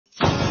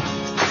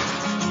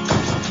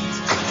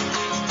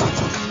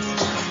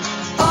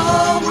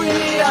all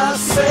we are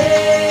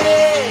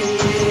saying,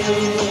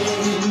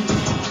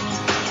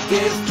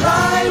 give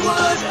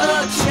plywood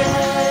a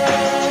chance.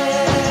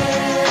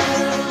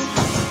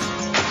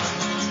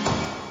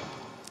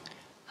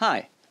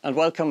 Hi, and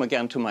welcome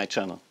again to my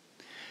channel.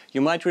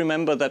 You might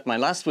remember that my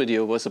last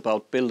video was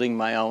about building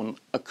my own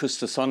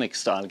acoustasonic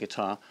style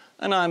guitar,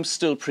 and I'm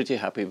still pretty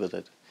happy with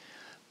it.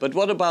 But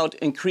what about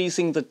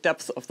increasing the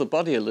depth of the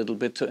body a little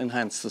bit to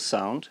enhance the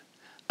sound?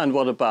 And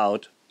what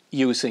about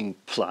using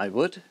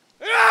plywood?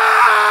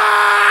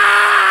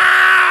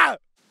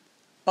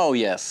 Oh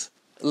yes,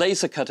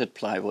 laser-cutted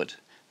plywood.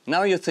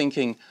 Now you're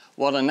thinking,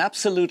 what an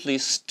absolutely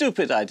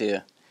stupid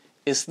idea.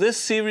 Is this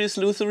serious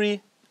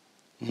luthiery?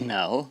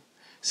 No.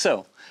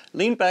 So,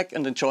 lean back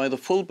and enjoy the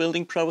full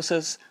building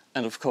process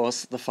and of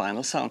course the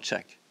final sound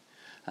check.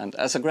 And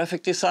as a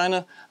graphic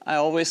designer, I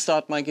always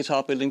start my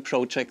guitar building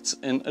projects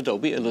in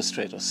Adobe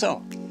Illustrator.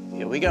 So,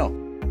 here we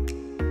go.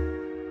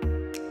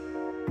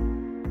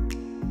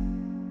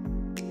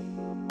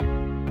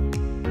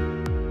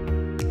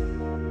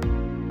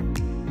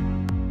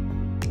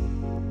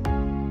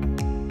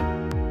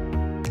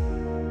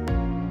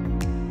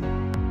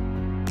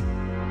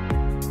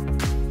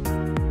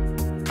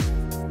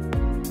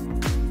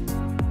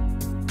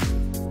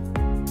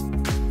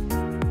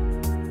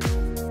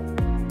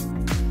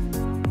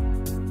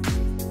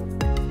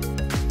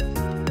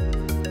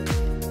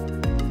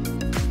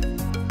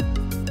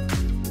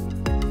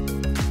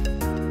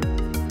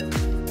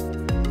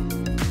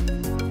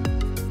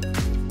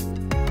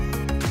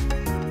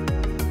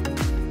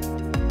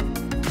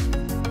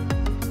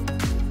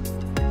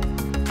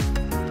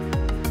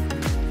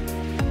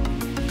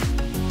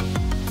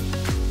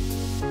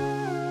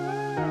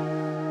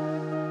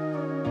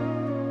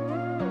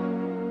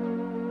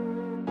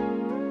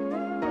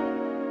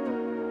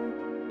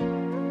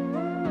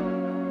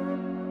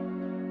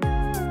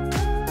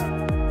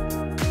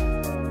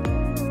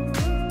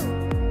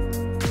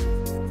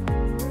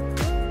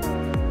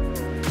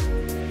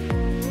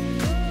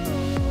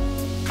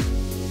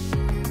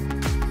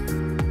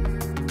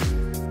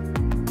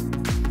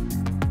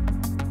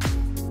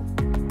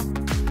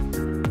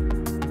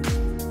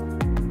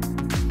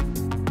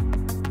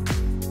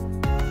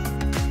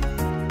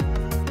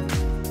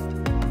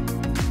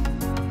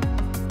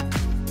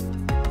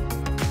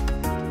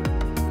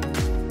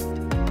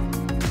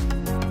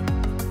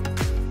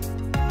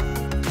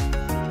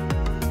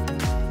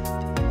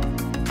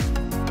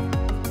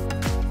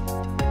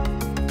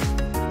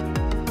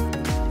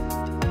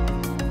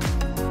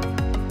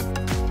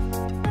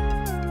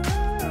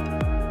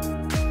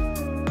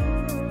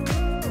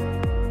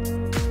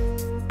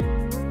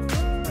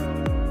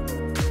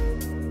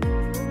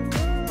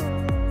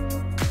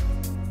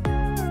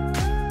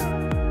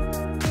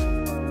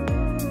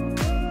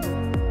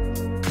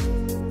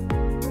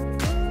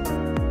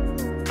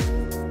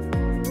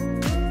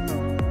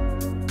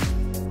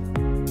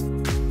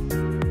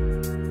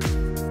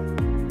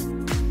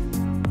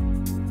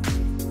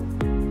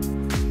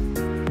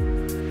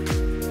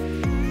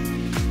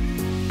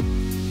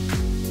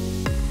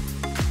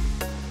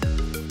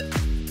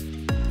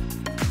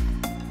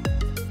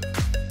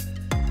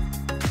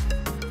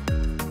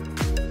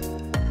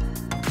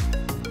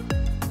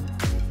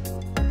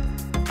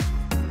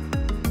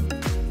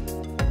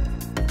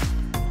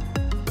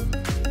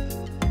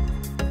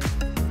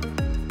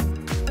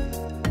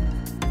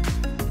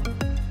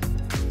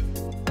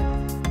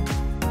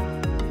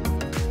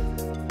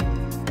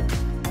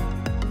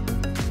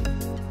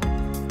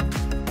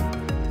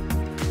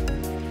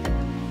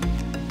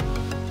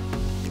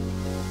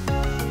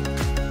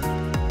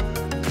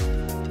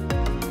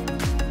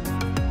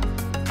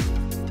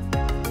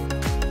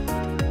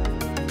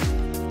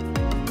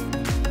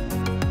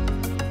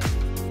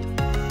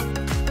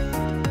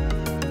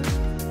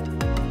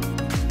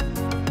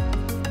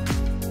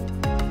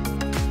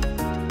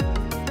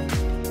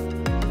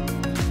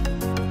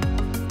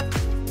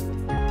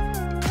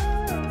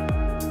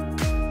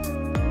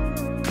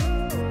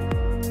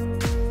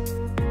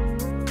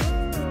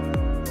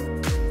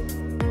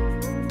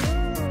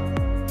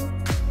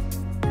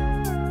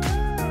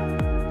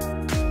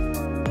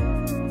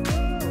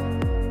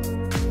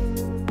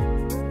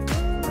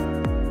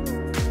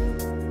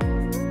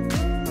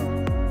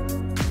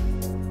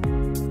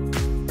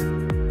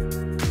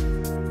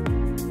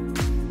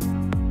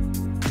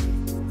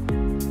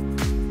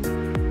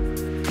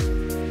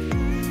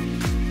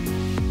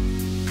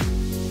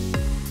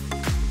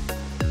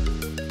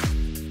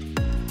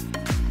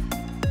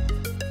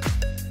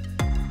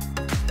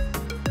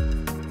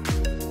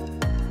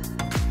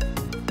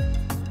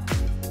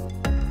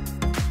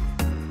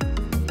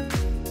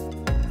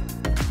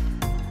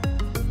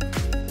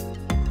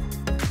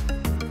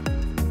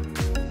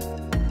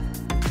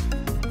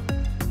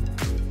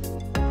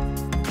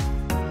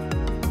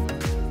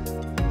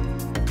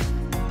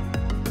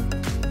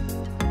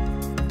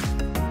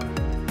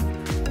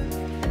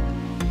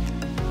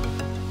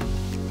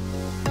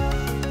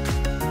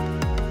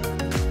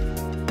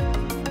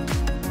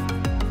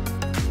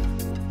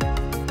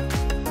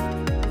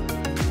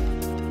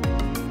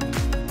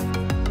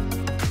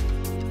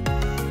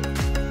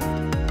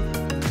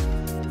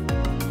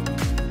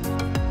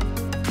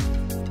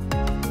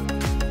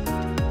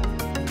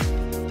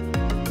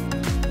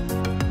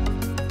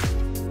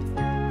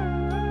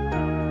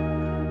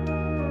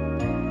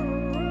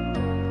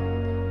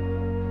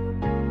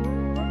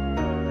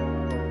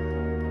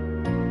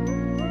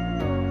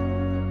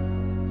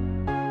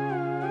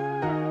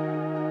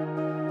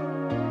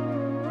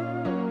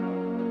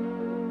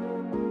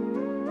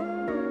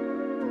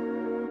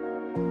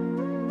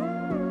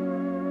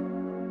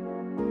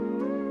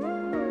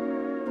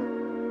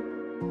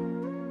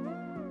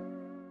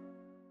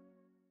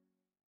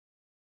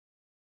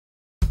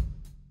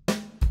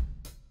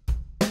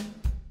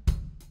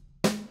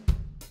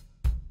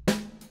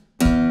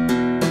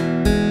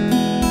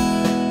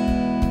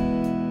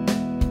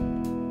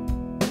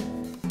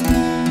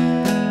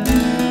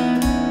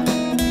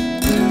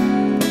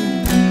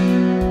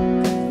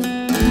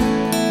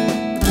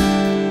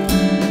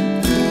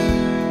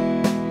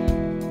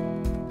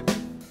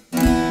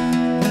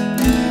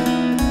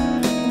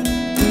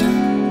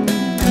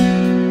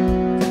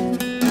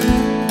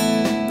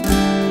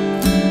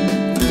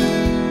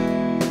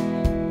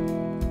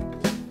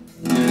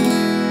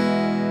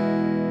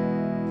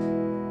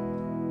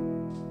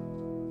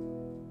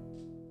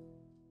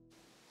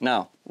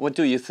 What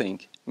do you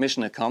think?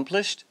 Mission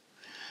accomplished?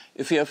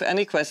 If you have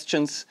any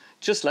questions,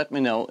 just let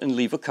me know and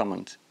leave a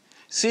comment.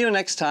 See you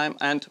next time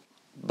and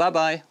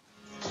bye-bye.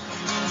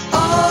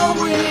 All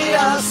we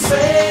are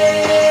saying